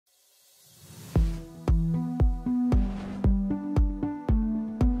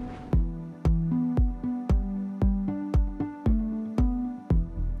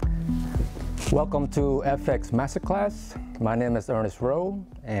Welcome to FX Masterclass. My name is Ernest Rowe,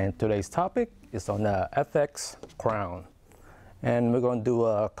 and today's topic is on the FX crown. And we're going to do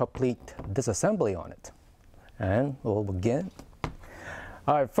a complete disassembly on it. And we'll begin.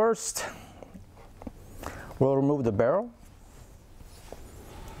 All right, first, we'll remove the barrel.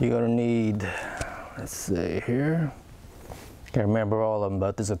 You're going to need, let's see here. Can't remember all of them,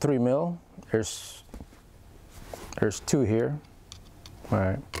 but there's a 3 mil. There's 2 here. All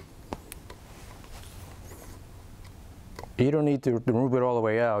right. You don't need to remove it all the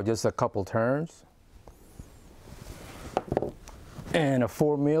way out, just a couple turns. And a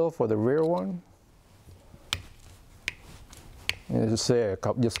 4 mil for the rear one. And just say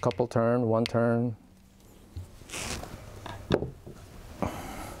just a couple turn, 1 turn.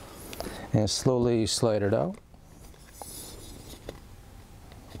 And slowly slide it out.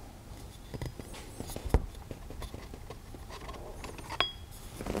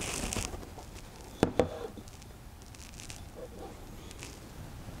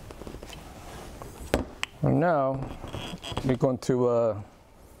 And now we're going to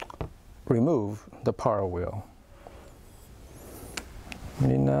remove the power wheel.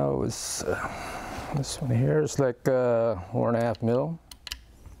 And now it's this one here is like 1.5 mil.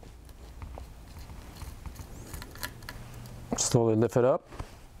 Slowly lift it up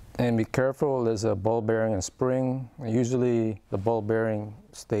and be careful. There's a ball bearing and spring. Usually the ball bearing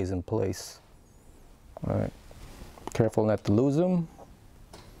stays in place. All right, careful not to lose them.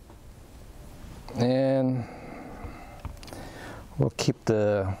 And we'll keep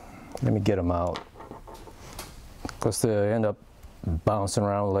let me get them out, because they end up bouncing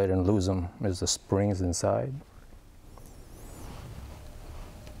around later and lose them. There's the springs inside.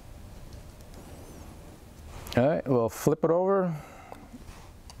 All right, we'll flip it over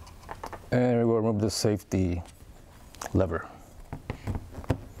and we'll remove the safety lever.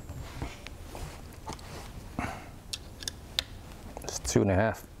 It's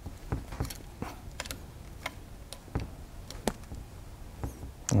 2.5.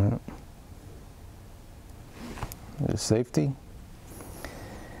 The safety.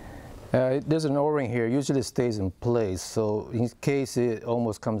 There's an O-ring here. Usually it stays in place, so in case it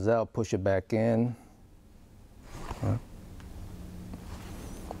almost comes out, push it back in.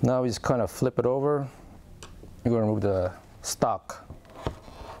 Now we just kind of flip it over. You're going to remove the stock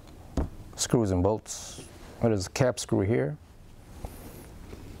screws and bolts. There's a cap screw here.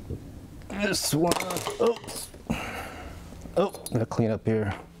 This one, gotta clean up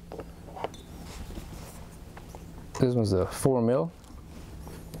here. This one's a 4 mil.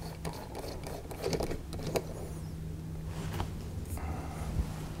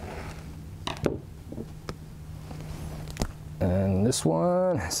 And this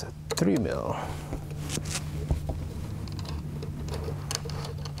one is a 3 mil.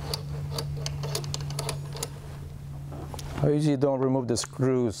 I usually don't remove the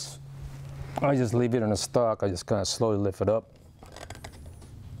screws. I just leave it in the stock. I just kind of slowly lift it up.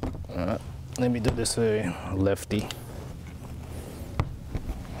 Let me do this lefty.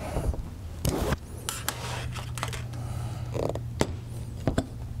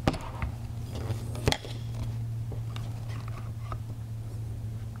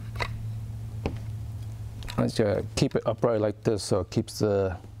 I just keep it upright like this so it keeps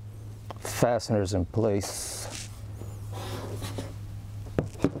the fasteners in place.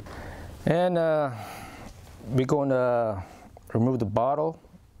 And we're going to remove the bottle,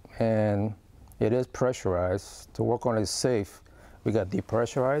 and it is pressurized. To work on it safe, we got to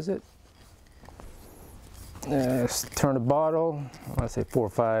depressurize it. Let's turn the bottle, let's say 4 or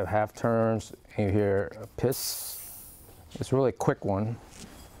 5 half turns, and you hear a piss. It's a really quick one.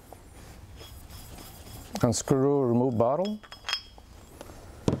 Unscrew, remove bottle.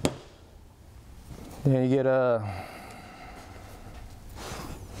 Then you get I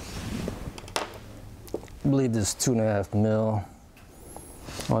believe this is 2.5 mil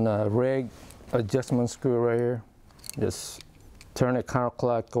on a reg adjustment screw right here. Just turn it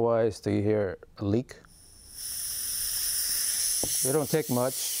counterclockwise till you hear a leak. It don't take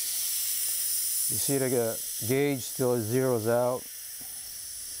much. You see the gauge still zeroes out.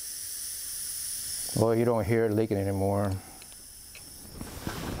 Well, you don't hear it leaking anymore.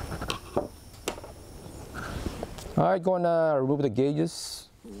 All right, going to remove the gauges.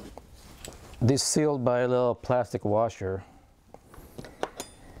 This sealed by a little plastic washer.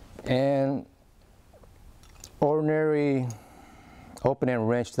 And ordinary open-end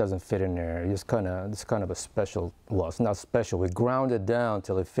wrench doesn't fit in there. It's kind of a special, well, it's not special. We ground it down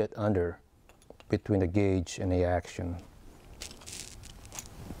till it fit under between the gauge and the action.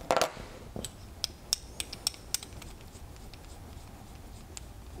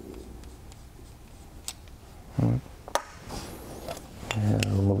 And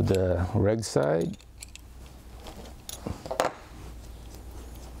remove the reg side.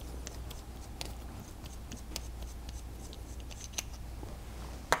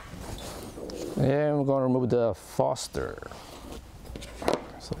 And we're going to remove the Foster.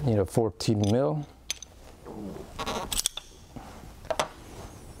 So I need a 14 mil.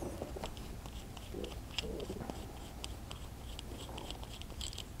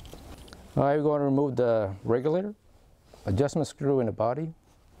 All right, we're going to remove the regulator, adjustment screw in the body.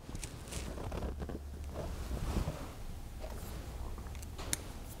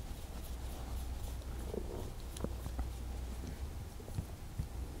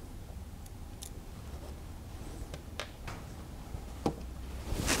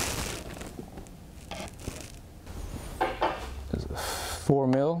 There's a 4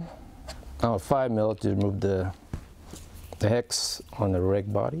 mil, 5 mil to remove the hex on the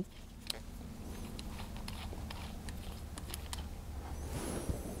reg body.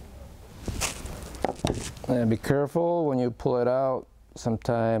 And be careful when you pull it out.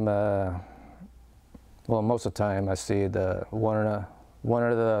 Sometime, well, most of the time I see the one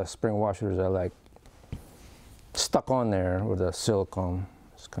of the spring washers are like stuck on there with the silicone.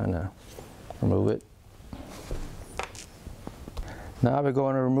 Just kind of remove it. Now we're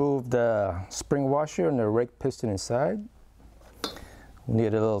going to remove the spring washer and the rake piston inside. We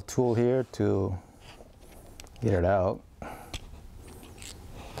need a little tool here to get it out.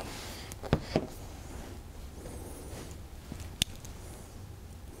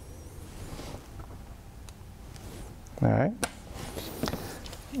 All right.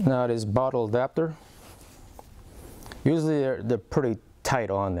 Now this bottle adapter. Usually they're pretty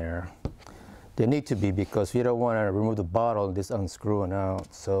tight on there. They need to be because you don't want to remove the bottle and just unscrewing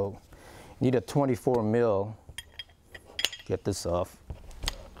out. So you need a 24 mil. Get this off.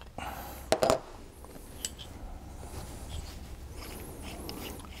 I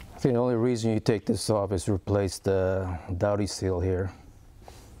think the only reason you take this off is to replace the dowty seal here.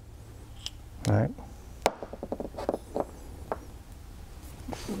 All right.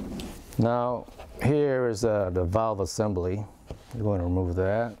 Now here is the valve assembly. You're going to remove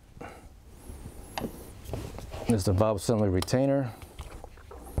that. There's the valve assembly retainer.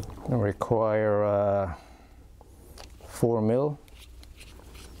 It'll require 4 mil.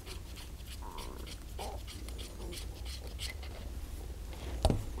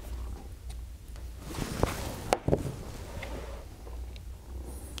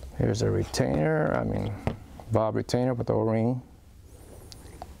 Here's a retainer, valve retainer with the O-ring.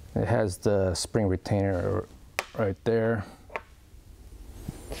 It has the spring retainer right there.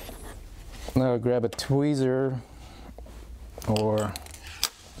 Now grab a tweezer, or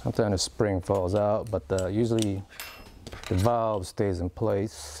sometimes the spring falls out, but usually the valve stays in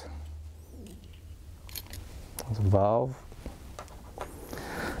place. There's a valve.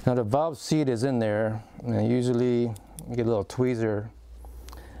 Now the valve seat is in there, and usually you get a little tweezer.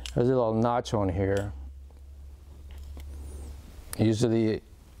 There's a little notch on here. Usually it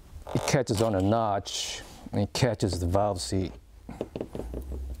catches on a notch and it catches the valve seat.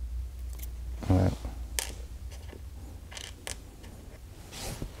 All right.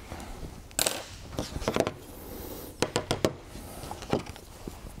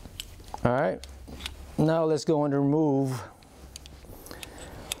 All right, now let's go and remove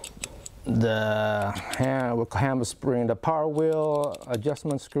the hammer spring, the power wheel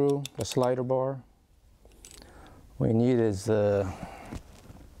adjustment screw, the slider bar. What you need is like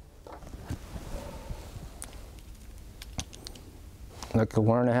a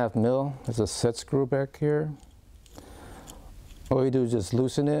 1.5 mil. There's a set screw back here. All you do is just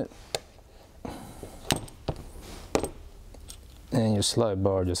loosen it, and your slide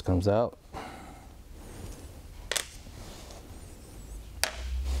bar just comes out.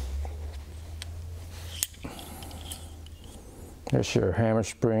 There's your hammer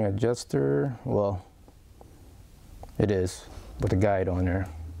spring adjuster. Well, it is with a guide on there.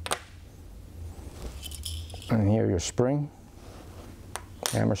 And here your spring,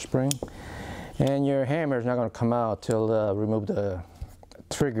 hammer spring. And your hammer is not going to come out till remove the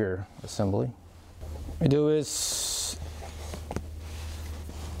trigger assembly. What we do is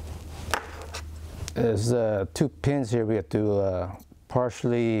there's 2 pins here we have to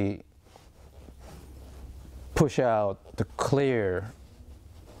partially push out to clear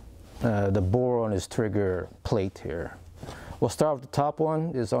the bore on this trigger plate here. We'll start with the top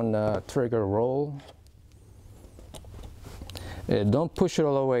one. Is on the trigger roll. Don't push it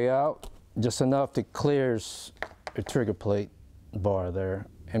all the way out, just enough to clears the trigger plate bar there.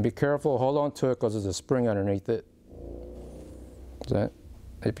 And be careful, hold on to it because there's a spring underneath it.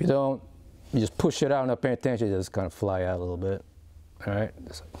 If you don't, you just push it out, not paying attention, it just kind of fly out a little bit. All right.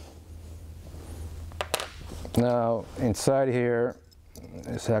 Now inside here,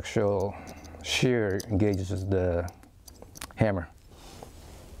 this actual shear engages the hammer.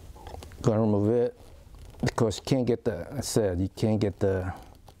 Gonna remove it because you can't get the, I said, you can't get the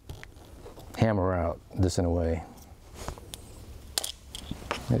hammer out this in a way.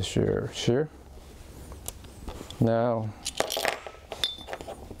 There's your shear. Now,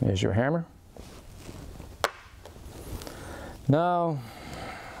 there's your hammer. Now,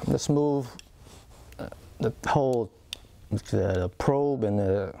 let's move the whole the probe and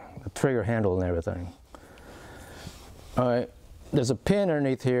the trigger handle and everything. All right, there's a pin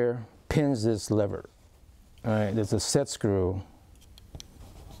underneath here, pins this lever. All right, there's a set screw,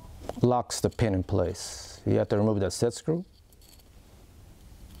 locks the pin in place. You have to remove that set screw.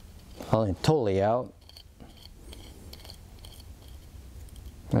 Only totally out.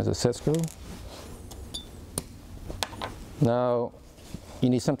 There's a set screw. Now, you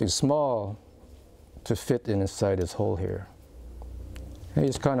need something small to fit inside this hole here. And you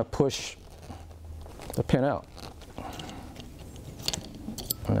just kind of push the pin out.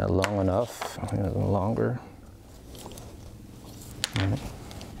 Not long enough, a little longer. All right.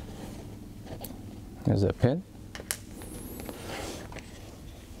 There's that pin.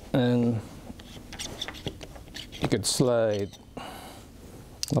 And you could slide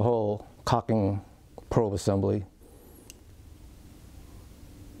the whole cocking probe assembly.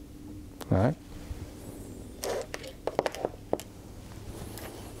 All right.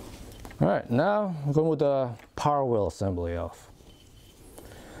 All right, now I'm going with the power wheel assembly off.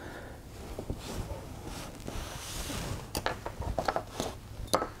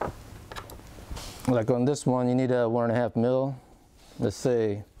 Like on this one, you need a 1.5 mil. Let's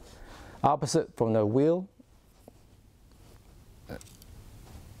say opposite from the wheel. I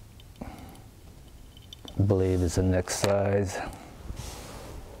believe it's the next size.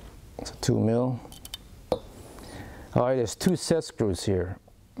 It's a 2 mil. All right, there's 2 set screws here.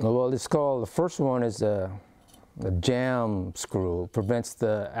 Well, it's called, the first one is the jam screw. Prevents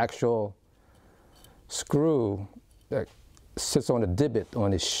the actual screw that sits on the divot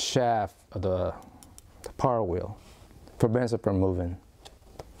on the shaft of the power wheel. Prevents it from moving.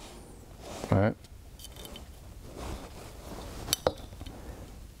 All right.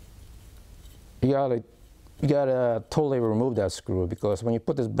 You gotta totally remove that screw, because when you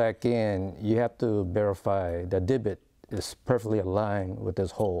put this back in, you have to verify the divot is perfectly aligned with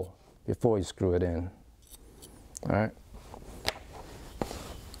this hole before you screw it in. All right.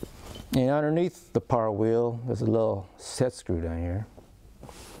 And underneath the power wheel, there's a little set screw down here.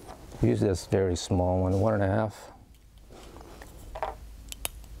 Use this very small one, 1.5.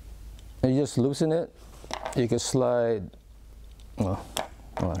 And you just loosen it. You can slide, well,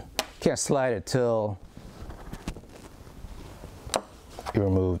 hold on. Can't slide it till you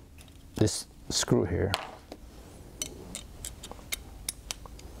remove this screw here.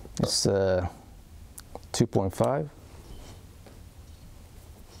 It's 2.5.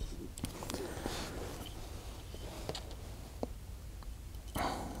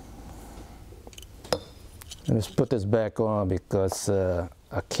 Let's put this back on because I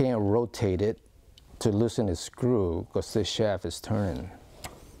can't rotate it to loosen the screw because this shaft is turning.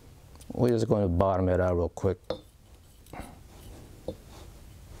 We're just going to bottom it out real quick.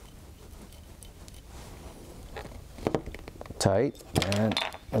 Tight, and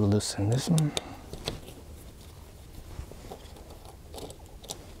I'll loosen this one.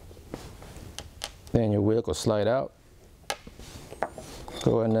 Then your wheel will slide out.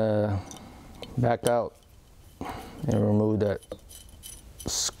 Go and back out and remove that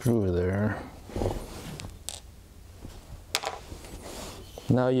screw there.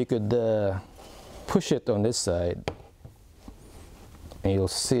 Now you could push it on this side and you'll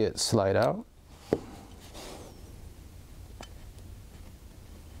see it slide out.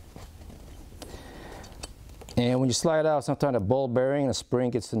 And when you slide out, sometimes a ball bearing, a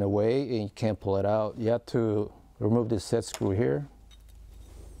spring gets in the way and you can't pull it out. You have to remove this set screw here.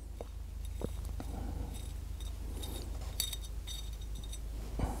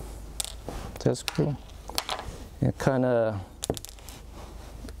 Set screw. And kind of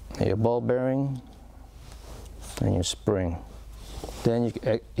your ball bearing and your spring. Then you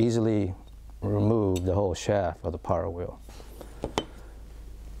can easily remove the whole shaft of the power wheel.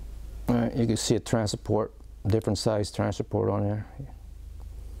 All right, you can see a transport, different size transport on there.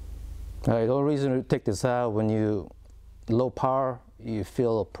 All right, the only reason to take this out, when you low power, you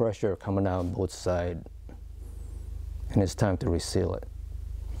feel pressure coming out on both sides, and it's time to reseal it.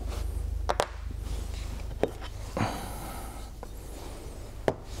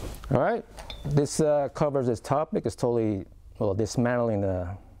 All right, this covers this topic. It's totally, well, dismantling the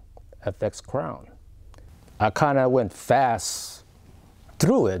FX crown. I kind of went fast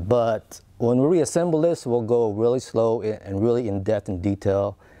through it, but when we reassemble this, we'll go really slow and really in depth and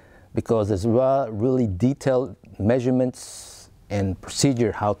detail, because there's really detailed measurements and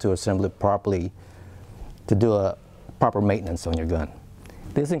procedure how to assemble it properly to do a proper maintenance on your gun.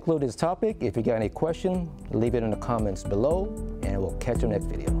 This includes this topic. If you got any question, leave it in the comments below, and we'll catch you next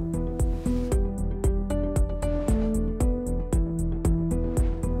video.